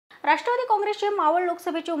राष्ट्रवादी काँग्रेसचे मावळ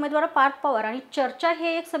लोकसभेचे उमेदवार पार्थ पवार आणि चर्चा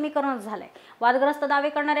हे एक समीकरण झालंय। वादग्रस्त दावे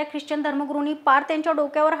करणाऱ्या ख्रिश्चन धर्मगुरूंनी पार्थ यांच्या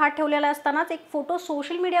डोक्यावर हात ठेवलेला असतानाच एक फोटो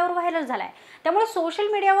सोशल मीडियावर व्हायरल झालाय। त्यामुळे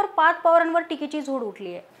सोशल मीडियावर पार्थ पवारांवर टीकेची झोड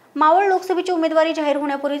उठली आहे। मावळ लोकसभेची उमेदवारी जाहीर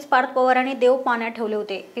होण्यापूर्वीच पार्थ पवारांनी देव पाण्यात ठेवले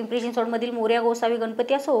होते। पिंपरी चिंचवडमधील मोरया गोसावी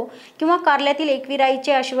गणपती असो किंवा कार्ल्यातील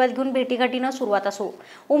एकविराईचे आशीर्वाद घेऊन भेटीगाठीनं सुरुवात असो,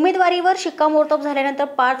 उमेदवारीवर शिक्कामोर्तब झाल्यानंतर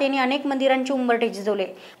पार्थ यांनी अनेक मंदिरांची उंबरठे झिजवले।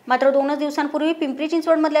 मात्र 2 दिवसांपूर्वी पिंपरी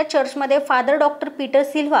चिंचवडमधल्या चर्चमध्ये फादर डॉक्टर पीटर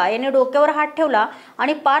सिल्वा यांनी डोक्यावर हात ठेवला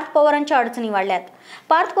आणि पार्थ पवारांच्या अडचणी वाढल्यात।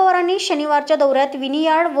 पार्थ पवारांनी शनिवारच्या दौऱ्यात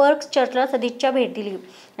विनीयार्ड वर्क्स चर्चला सदिच्छा भेट दिली।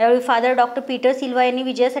 यावेळी फादर डॉक्टर पीटर सिल्वा यांनी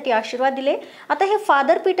विजयासाठी आशीर्वाद दिले। आता हे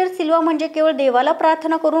फादर पीटर सिल्वा म्हणजे केवळ देवाला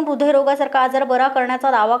प्रार्थना करून हृदयरोगासारखा आजार बरा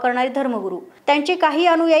करण्याचा दावा करणारे धर्मगुरू। त्यांचे काही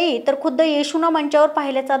अनुयायी तर खुद्द येशूंना मंचावर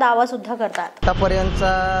पाहिल्याचा दावा सुद्धा करतात।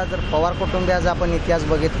 आतापर्यंतचा जर पवार कुटुंबियाचा आपण इतिहास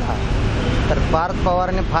बघितला तर पार्थ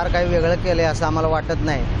पवारने फार काही वेगळं केले असं आम्हाला वाटत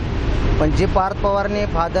नाही। पण जे पार्थ पवारने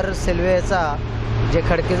फादर सिल्वेचा जे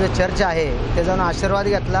खडकेचं चर्च आहे ते जाऊन आशीर्वाद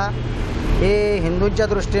घेतला, हे हिंदूंच्या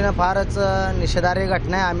दृष्टीने फारच निषेधार्ह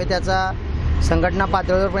घटना आहे। आम्ही त्याचा संघटना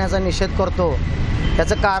पातळीवर पण याचा निषेध करतो।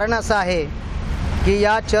 त्याचं कारण असं आहे की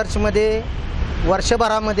या चर्चमध्ये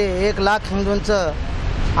वर्षभरामध्ये 1 लाख हिंदूंचं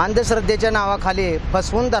अंधश्रद्धेच्या नावाखाली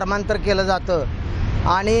फसवून धर्मांतर केलं जातं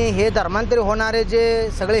आणि हे धर्मांतरी होणारे जे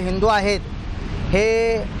सगळे हिंदू आहेत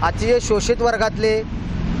हे अतिशय शोषित वर्गातले,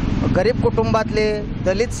 गरीब कुटुंबातले,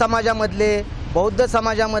 दलित समाजामधले, बौद्ध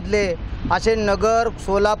समाजामधले असे नगर,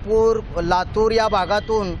 सोलापूर, लातूर या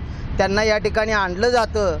भागातून त्यांना या ठिकाणी आणलं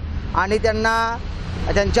जातं आणि त्यांना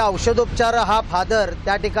त्यांच्या औषधोपचार हा फादर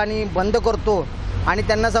त्या ठिकाणी बंद करतो आणि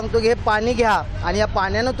त्यांना सांगतो की हे पाणी घ्या आणि या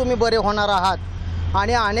पाण्यानं तुम्ही बरे होणार आहात।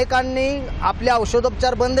 आणि अनेकांनी आपले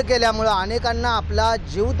औषधोपचार बंद केल्यामुळं अनेकांना आपला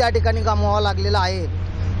जीव त्या ठिकाणी गमवावा लागलेला आहे।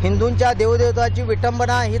 हिंदूंच्या देवदेवताची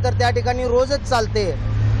विटंबना ही तर त्या ठिकाणी रोजच चालते।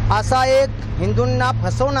 असा एक हिंदूंना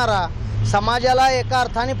फसवणारा, समाजाला एका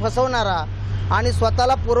अर्थाने फसवणारा आणि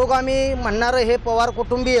स्वतःला पुरोगामी म्हणणारं हे पवार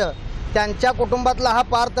कुटुंबीय, त्यांच्या कुटुंबातला हा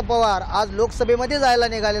पार्थ पवार आज लोकसभेमध्ये जायला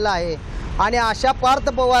निघालेला आहे। आणि अशा पार्थ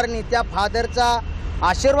पवारनी त्या फादरचा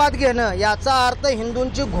आशीर्वाद घेणं याचा अर्थ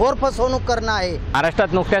हिंदूंची घोर फसवणूक करणं आहे।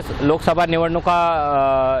 महाराष्ट्रात नुकत्याच लोकसभा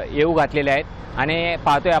निवडणुका येऊ घातलेल्या आहेत आणि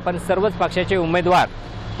पाहतोय आपण सर्वच पक्षाचे उमेदवार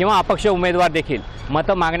किंवा अपक्ष उमेदवार देखील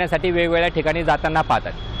मतं मागण्यासाठी वेगवेगळ्या ठिकाणी जाताना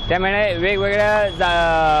पाहतात। त्यामुळे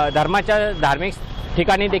वेगवेगळ्या धर्माच्या धार्मिक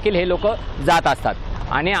ठिकाणी देखील हे लोक जात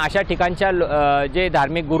असतात आणि अशा ठिकाणच्या जे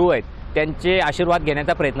धार्मिक गुरु आहेत त्यांचे आशीर्वाद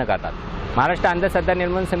घेण्याचा प्रयत्न करतात। महाराष्ट्र अंधश्रद्धा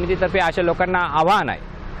निर्मूलन समितीतर्फे अशा लोकांना आव्हान आहे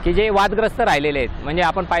की जे वादग्रस्त राहिलेले आहेत, म्हणजे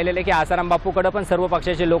आपण पाहिलेले आहे की आसाराम बापूकडे पण सर्व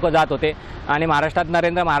पक्षाचे लोक जात होते आणि महाराष्ट्रात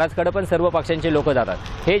नरेंद्र महाराजकडे पण सर्व पक्षांचे लोक जातात।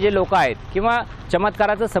 हे जे लोक आहेत किंवा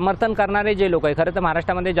चमत्काराचं समर्थन करणारे जे लोक आहेत, खरं तर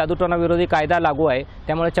महाराष्ट्रामध्ये जादूटोणा विरोधी कायदा लागू आहे,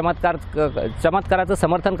 त्यामुळे चमत्काराचं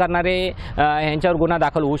समर्थन करणारे यांच्यावर गुन्हा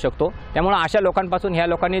दाखल होऊ शकतो। त्यामुळे अशा लोकांपासून ह्या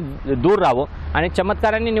लोकांनी दूर राहावं आणि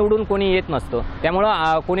चमत्कारांनी निवडून कोणी येत नसतं।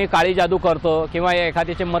 त्यामुळं कोणी काळी जादू करतो किंवा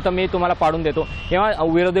एखाद्याचे मतं मी तुम्हाला पाडून देतो किंवा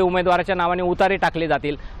विरोधी उमेदवाराच्या नावाने उतारे टाकले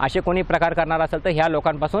जातील असे कोणी प्रकार करणार असेल तर ह्या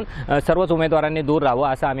लोकांपासून सर्वच उमेदवारांनी दूर राहावं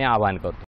असं आम्ही आवाहन करतो।